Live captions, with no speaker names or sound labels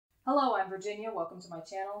Hello, I'm Virginia. Welcome to my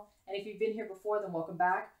channel. And if you've been here before, then welcome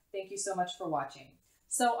back. Thank you so much for watching.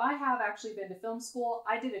 So I have actually been to film school.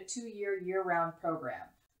 I did a 2-year, year-round program.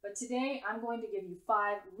 But today I'm going to give you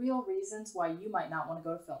 5 real reasons why you might not want to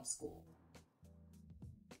go to film school.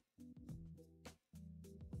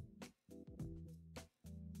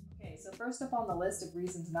 Okay, so first up on the list of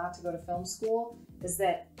reasons not to go to film school is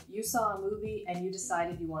that you saw a movie and you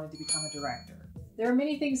decided you wanted to become a director. There are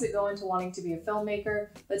many things that go into wanting to be a filmmaker,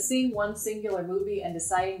 but seeing one singular movie and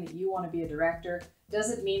deciding that you want to be a director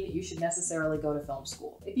doesn't mean that you should necessarily go to film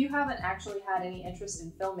school. If you haven't actually had any interest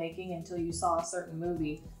in filmmaking until you saw a certain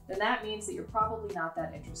movie, then that means that you're probably not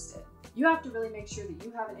that interested. You have to really make sure that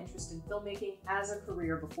you have an interest in filmmaking as a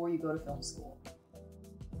career before you go to film school.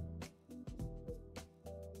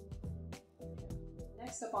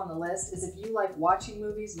 Next up on the list is if you like watching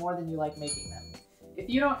movies more than you like making them. If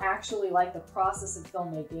you don't actually like the process of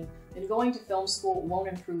filmmaking, then going to film school won't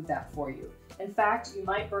improve that for you. In fact, you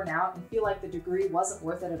might burn out and feel like the degree wasn't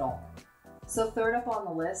worth it at all. So third up on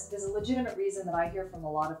the list is a legitimate reason that I hear from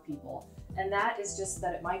a lot of people, and that is just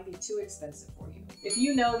that it might be too expensive for you. If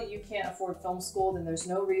you know that you can't afford film school, then there's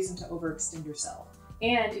no reason to overextend yourself.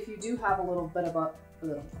 And if you do have a little bit of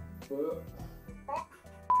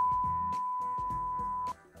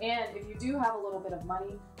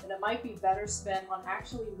money, then it might be better spent on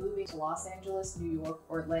actually moving to Los Angeles, New York,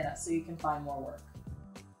 or Atlanta so you can find more work.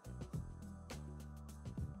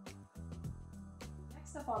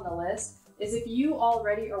 Next up on the list is if you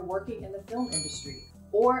already are working in the film industry,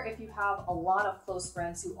 or if you have a lot of close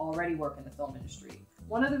friends who already work in the film industry.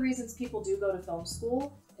 One of the reasons people do go to film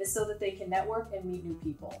school is so that they can network and meet new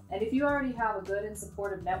people. And if you already have a good and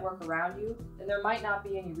supportive network around you, then there might not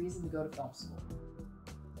be any reason to go to film school.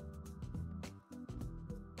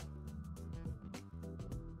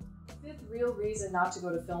 Fifth real reason not to go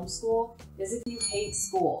to film school is if you hate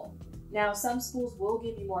school. Now, some schools will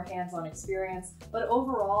give you more hands-on experience, but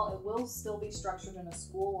overall it will still be structured in a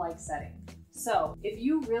school-like setting. So, if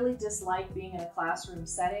you really dislike being in a classroom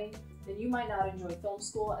setting, then you might not enjoy film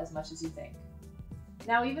school as much as you think.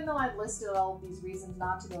 Now, even though I've listed all of these reasons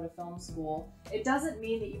not to go to film school, it doesn't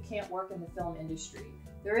mean that you can't work in the film industry.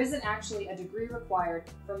 There isn't actually a degree required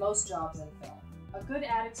for most jobs in film. A good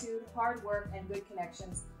attitude, hard work, and good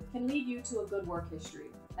connections can lead you to a good work history,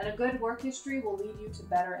 and a good work history will lead you to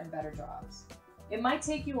better and better jobs. It might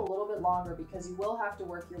take you a little bit longer because you will have to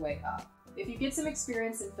work your way up. If you get some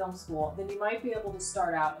experience in film school, then you might be able to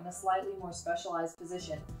start out in a slightly more specialized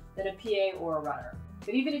position than a PA or a runner.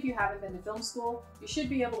 But even if you haven't been to film school, you should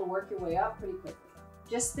be able to work your way up pretty quickly.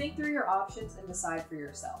 Just think through your options and decide for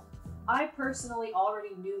yourself. I personally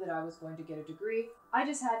already knew that I was going to get a degree. I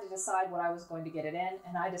just had to decide what I was going to get it in,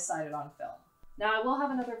 and I decided on film. Now, I will have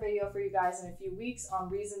another video for you guys in a few weeks on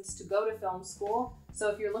reasons to go to film school, so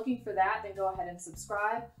if you're looking for that, then go ahead and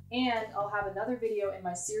subscribe, and I'll have another video in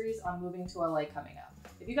my series on moving to LA coming up.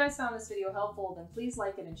 If you guys found this video helpful, then please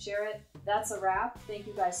like it and share it. That's a wrap. Thank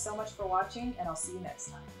you guys so much for watching, and I'll see you next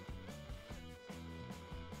time.